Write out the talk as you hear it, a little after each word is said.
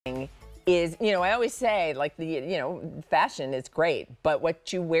Is, you know, I always say, like, fashion is great, but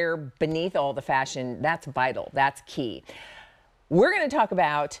what you wear beneath all the fashion, that's vital, that's key. We're going to talk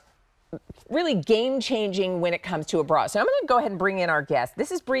about really game-changing when it comes to a bra. So I'm going to go ahead and bring in our guest.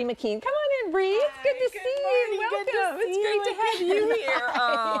 This is Bree McKean. Come on in, Bree. It's good to see you. Welcome. It's great to have you here.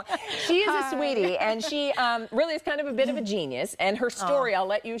 Oh, she is a sweetie, and she really is kind of a bit of a genius. And her story, I'll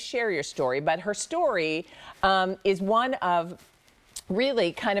let you share your story, but her story is one of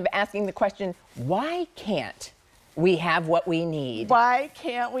really kind of asking the question, why can't we have what we need? Why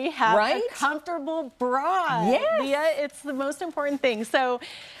can't we have a comfortable bra? Yes. Leah, it's the most important thing. So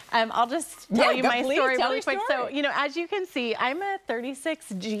I'll just tell you my story really quick. So, you know, as you can see, I'm a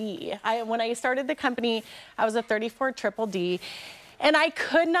 36G. When I started the company, I was a 34 triple D. And I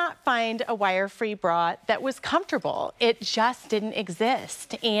could not find a wire-free bra that was comfortable. It just didn't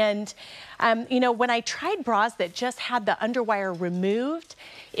exist. And, you know, when I tried bras that just had the underwire removed,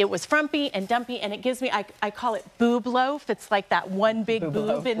 it was frumpy and dumpy, and it gives me, I call it boob loaf. It's like that one big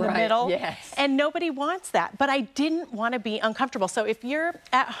boob in the middle. Yes. And nobody wants that. But I didn't want to be uncomfortable. So if you're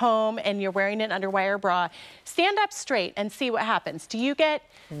at home and you're wearing an underwire bra, stand up straight and see what happens. Do you get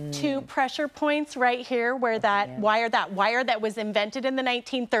two pressure points right here where that wire that was invented in the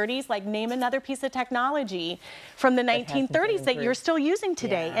 1930s, like name another piece of technology from the 1930s that you're still using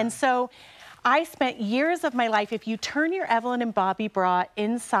today? Yeah. And so I spent years of my life, if you turn your Evelyn and Bobbie bra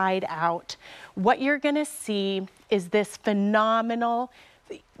inside out, what you're gonna see is this phenomenal,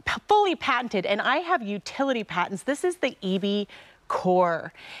 fully patented, and I have utility patents. This is the EB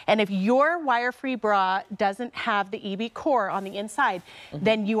core. And if your wire-free bra doesn't have the EB core on the inside,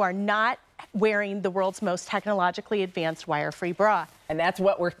 then you are not wearing the world's most technologically advanced wire-free bra. And that's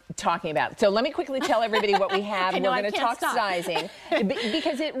what we're talking about. So let me quickly tell everybody what we have. We're going to talk sizing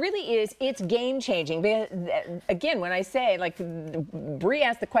because it really is, it's game-changing. Again, when I say, like, Bree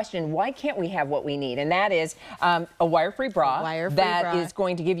asked the question, why can't we have what we need? And that is a wire-free bra that is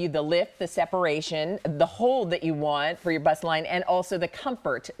going to give you the lift, the separation, the hold that you want for your bust line, and also the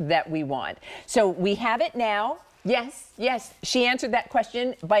comfort that we want. So we have it now. Yes, yes. She answered that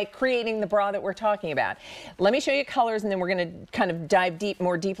question by creating the bra that we're talking about. Let me show you colors, and then we're going to kind of dive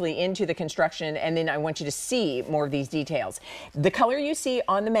more deeply into the construction, and then I want you to see more of these details. The color you see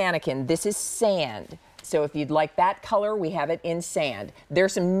on the mannequin, this is sand. So if you'd like that color, we have it in sand.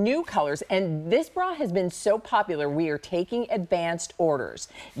 There's some new colors, and this bra has been so popular, we are taking advanced orders.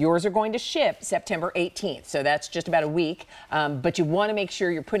 Yours are going to ship September 18th, so that's just about a week. But you want to make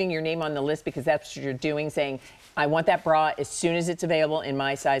sure you're putting your name on the list, because that's what you're doing, saying, I want that bra as soon as it's available in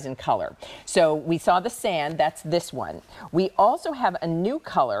my size and color. So we saw the sand, that's this one. We also have a new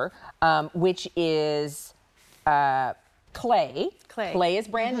color, which is clay. Clay is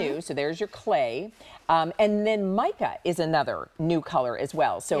brand new, so there's your clay. And then mica is another new color as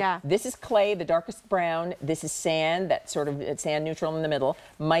well. So this is clay, the darkest brown. This is sand, that's sort of sand neutral in the middle.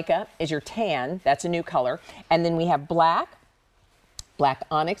 Mica is your tan, that's a new color. And then we have black. Black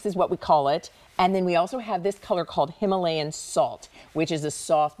onyx is what we call it. And then we also have this color called Himalayan Salt, which is a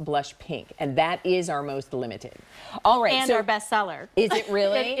soft blush pink. And that is our most limited. All right. And so our bestseller. Is it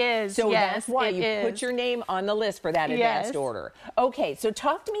really? It is. So yes, that's why you put your name on the list for that advanced order. Okay. So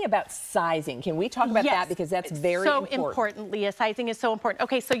talk to me about sizing. Can we talk about that? Because that's very important. So important, Leah. Sizing is so important.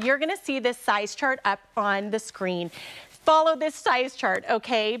 Okay. So you're going to see this size chart up on the screen. Follow this size chart,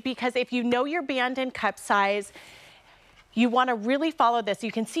 okay? Because if you know your band and cup size, you want to really follow this.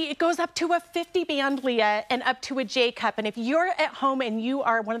 You can see it goes up to a 50 band, Leah, and up to a J cup. And if you're at home and you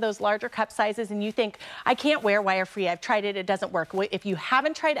are one of those larger cup sizes and you think, I can't wear wire-free, I've tried it, it doesn't work. If you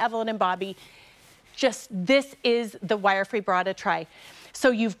haven't tried Evelyn and Bobbie, just this is the wire-free bra to try. So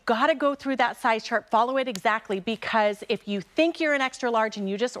you've got to go through that size chart, follow it exactly, because if you think you're an extra large and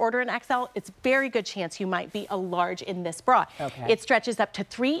you just order an XL, it's a very good chance you might be a large in this bra. Okay. It stretches up to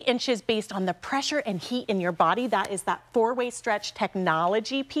 3 inches based on the pressure and heat in your body. That is that 4-way stretch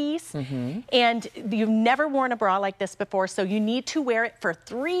technology piece. And you've never worn a bra like this before, so you need to wear it for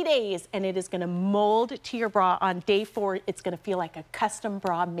 3 days, and it is going to mold to your bra. On day 4, it's going to feel like a custom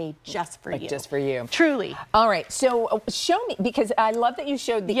bra made just for you. Just for you. Truly. All right, so show me, because I love that you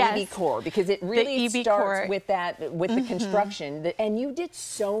showed the EB core, because it really starts with that, with the construction, and you did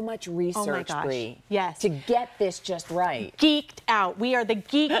so much research, Bree, to get this just right. Geeked out. We are the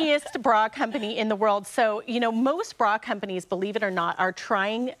geekiest bra company in the world. So, you know, most bra companies, believe it or not, are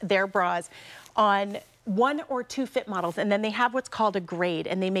trying their bras on 1 or 2 fit models, and then they have what's called a grade,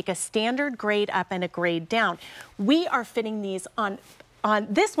 and they make a standard grade up and a grade down. We are fitting these on on,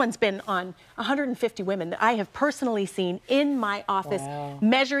 this one's been on 150 women that I have personally seen in my office,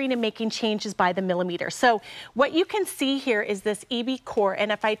 measuring and making changes by the millimeter. So what you can see here is this EB core,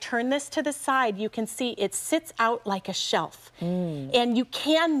 and if I turn this to the side, you can see it sits out like a shelf. And you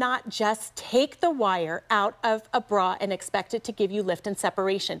cannot just take the wire out of a bra and expect it to give you lift and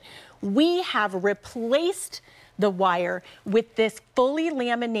separation. We have replaced the wire with this fully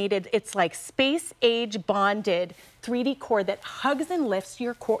laminated, it's like space age bonded 3D core that hugs and lifts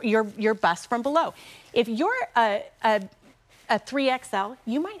your core, your bust from below. If you're a 3XL,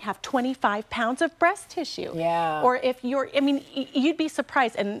 you might have 25 pounds of breast tissue. Yeah. Or if you're, I mean, you'd be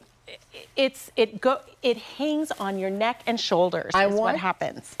surprised, and it hangs on your neck and shoulders. I want what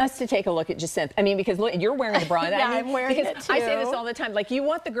happens. Us to take a look at Jacinth. I mean, because look, you're wearing the bra. Yeah, I'm wearing it too. I say this all the time. Like, you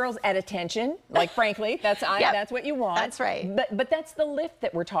want the girls at attention. Like, frankly, that's what you want. That's right. But that's the lift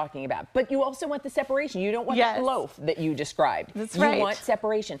that we're talking about. But you also want the separation. You don't want that loaf that you described. That's right. You want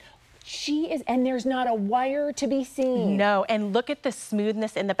separation. She is, and there's not a wire to be seen. No, and look at the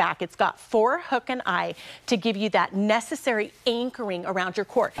smoothness in the back. It's got 4 hook and eye to give you that necessary anchoring around your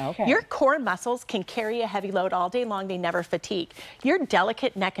core. Okay. Your core muscles can carry a heavy load all day long. They never fatigue. Your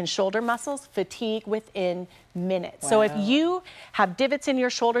delicate neck and shoulder muscles fatigue within minutes. So if you have divots in your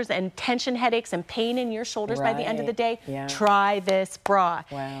shoulders and tension headaches and pain in your shoulders by the end of the day, try this bra.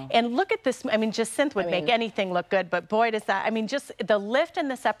 And look at this. I mean, Jacinth would make anything look good, but boy, does that, I mean, just the lift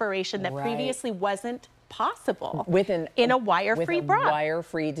and the separation that previously wasn't possible in a wire-free bra.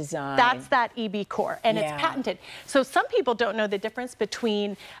 Wire-free design. That's that EB core, and it's patented. So some people don't know the difference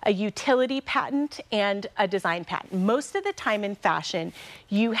between a utility patent and a design patent. Most of the time in fashion,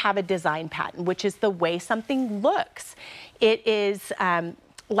 you have a design patent, which is the way something looks. It is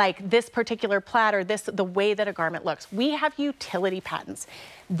like this particular plaid or the way that a garment looks. We have utility patents.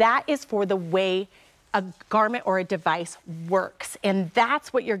 That is for the way a garment or a device works. And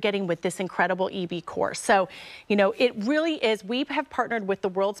that's what you're getting with this incredible EB core. So, you know, it really is, we have partnered with the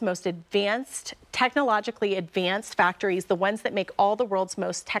world's most advanced, technologically advanced factories, the ones that make all the world's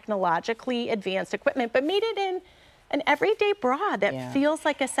most technologically advanced equipment, but made it in an everyday bra that feels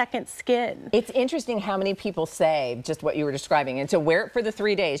like a second skin. It's interesting how many people say just what you were describing, and so wear it for the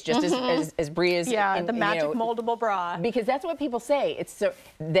 3 days, just as Bree is. Yeah, the magic moldable bra. Because that's what people say. It's so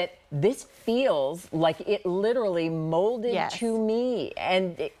that this feels like it literally molded to me.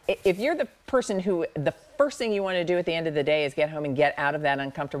 And if you're the person who the first thing you want to do at the end of the day is get home and get out of that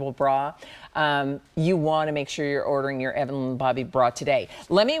uncomfortable bra, you want to make sure you're ordering your Evelyn Bobbie bra today.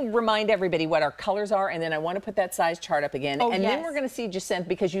 Let me remind everybody what our colors are, and then I want to put that size chart up again. And then we're going to see Jacinth,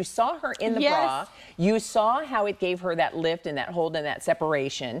 because you saw her in the bra. You saw how it gave her that lift and that hold and that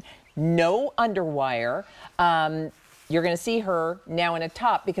separation. No underwire. You're going to see her now in a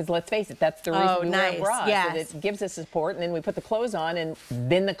top, because let's face it, that's the reason we wear a bra. So that it gives us support, and then we put the clothes on, and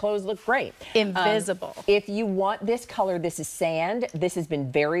then the clothes look great. Invisible. If you want this color, this is sand. This has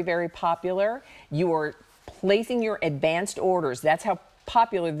been very, very popular. You are placing your advanced orders. That's how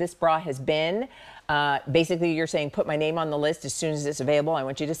popular this bra has been. Basically, you're saying, put my name on the list as soon as it's available. I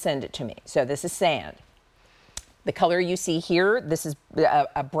want you to send it to me. So this is sand. The color you see here, this is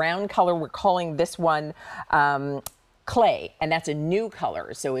a brown color. We're calling this one clay, and that's a new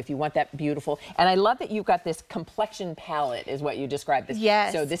color. So if you want that beautiful, and I love that you've got this complexion palette is what you described this.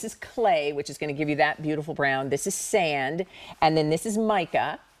 Yes. So this is clay, which is going to give you that beautiful brown. This is sand, and then this is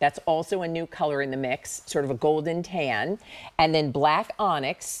mica. That's also a new color in the mix, sort of a golden tan. And then black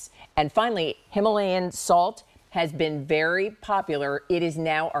onyx, and finally Himalayan salt has been very popular. It is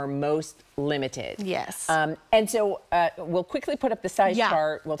now our most limited. Yes. And so we'll quickly put up the size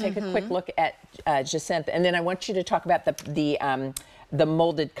chart. We'll take a quick look at Jacinth, and then I want you to talk about the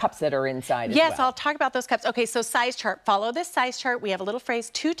molded cups that are inside as well. Yes, I'll talk about those cups. Okay, so size chart. Follow this size chart. We have a little phrase,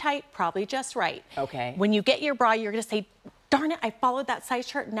 too tight, probably just right. Okay. When you get your bra, you're gonna say, darn it, I followed that size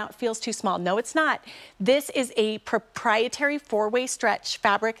chart and now it feels too small. No, it's not. This is a proprietary 4-way stretch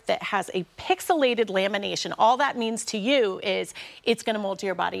fabric that has a pixelated lamination. All that means to you is it's gonna mold to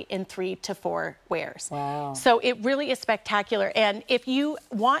your body in 3 to 4 wears. Wow. So it really is spectacular. And if you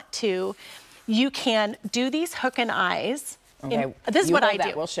want to, you can do these hook and eyes. Okay, this is what I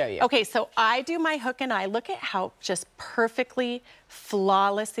do. We'll show you. Okay, so I do my hook and eye. Look at how just perfectly,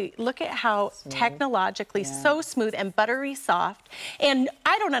 flawlessly, look at how technologically so smooth and buttery soft. And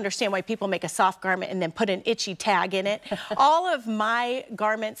I don't understand why people make a soft garment and then put an itchy tag in it. All of my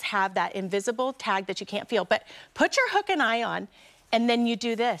garments have that invisible tag that you can't feel. But put your hook and eye on, and then you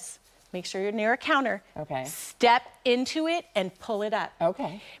do this. Make sure you're near a counter. Okay. Step into it and pull it up.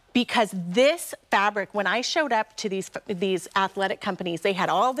 Okay. because this fabric, when I showed up to these athletic companies, they had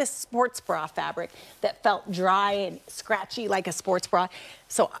all this sports bra fabric that felt dry and scratchy like a sports bra.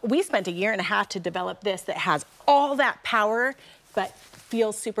 So we spent a year and a half to develop this that has all that power, but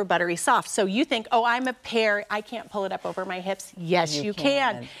feels super buttery soft. So you think, oh, I'm a pear, I can't pull it up over my hips. Yes, you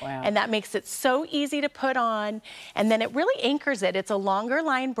can. Wow. And that makes it so easy to put on. And then it really anchors it. It's a longer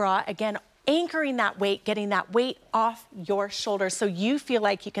line bra. Again, anchoring that weight, getting that weight off your shoulders so you feel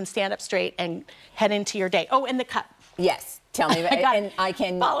like you can stand up straight and head into your day. Oh, and the cup. Yes. Tell me about it, and I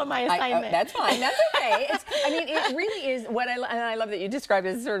can follow my assignment. That's fine. That's okay. I mean, it really is what and I love that you describe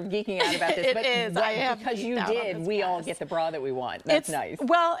it as sort of geeking out about this. It is. Because you did, we all get the bra that we want. That's nice.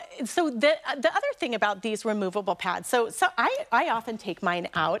 Well, so the other thing about these removable pads. So I often take mine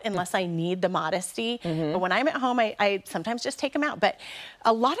out unless I need the modesty. But when I'm at home, I sometimes just take them out. But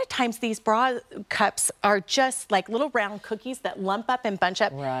a lot of times these bra cups are just like little round cookies that lump up and bunch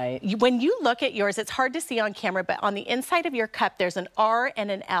up. Right. When you look at yours, it's hard to see on camera, but on the inside of your cup, there's an R and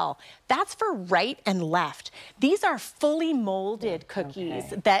an L. That's for right and left. These are fully molded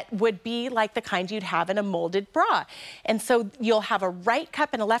cookies that would be like the kind you'd have in a molded bra. And so you'll have a right cup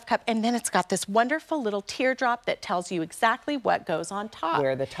and a left cup, and then it's got this wonderful little teardrop that tells you exactly what goes on top.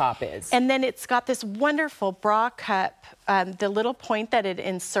 Where the top is. And then it's got this wonderful bra cup, the little point that it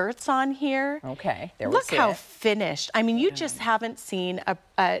inserts on here. Okay, there we see Look how finished. I mean, you just haven't seen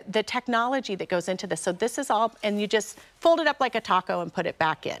the technology that goes into this. So this is all, and you just fold it up like a taco and put it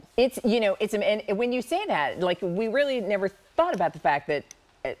back in. It's, you know, and when you say that, like, we really never thought about the fact that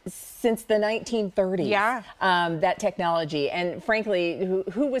since the 1930s, that technology, and frankly,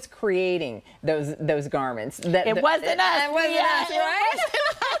 who was creating those garments? It wasn't us. It wasn't us, right?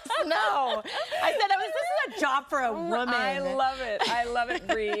 No. I said, this is a job for a woman. I love it. I love it,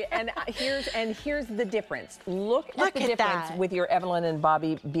 Bree. And here's the difference. Look at the difference with your Evelyn and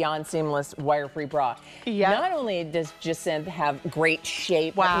Bobbie Beyond Seamless Wire-Free bra. Not only does Jacinth have great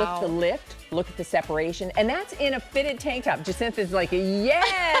shape, but look at the lift, look at the separation, and that's in a fitted tank top. Jacinth is like,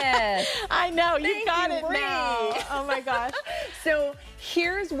 yes! I know, you got it now. Oh my gosh. So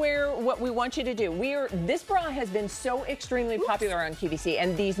here's what we want you to do. This bra has been so extremely popular on QVC,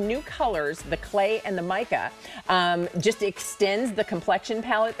 and these new colors, the clay and the mica, just extends the complexion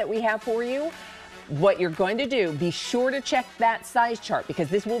palette that we have for you. What you're going to do, be sure to check that size chart, because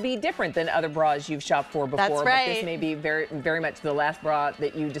this will be different than other bras you've shopped for before. That's right. But this may be very, very much the last bra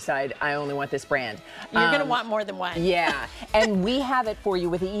that you decide, I only want this brand. You're going to want more than one. Yeah, and we have it for you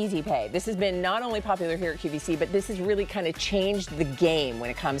with the Easy Pay. This has been not only popular here at QVC, but this has really kind of changed the game when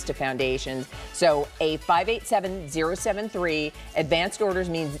it comes to foundations. So a 587073, advanced orders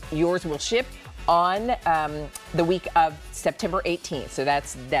means yours will ship on the week of September 18th. So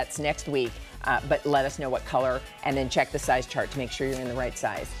that's next week. But let us know what color, and then check the size chart to make sure you're in the right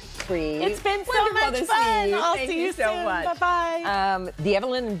size. It's been so much fun. I'll see you so soon. Much. Bye-bye. The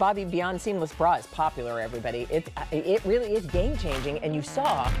Evelyn and Bobbie Beyond Seamless Bra is popular, everybody. It really is game-changing, and you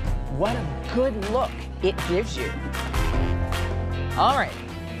saw what a good look it gives you. All right.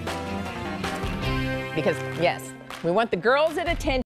 Because, yes, we want the girls at attention.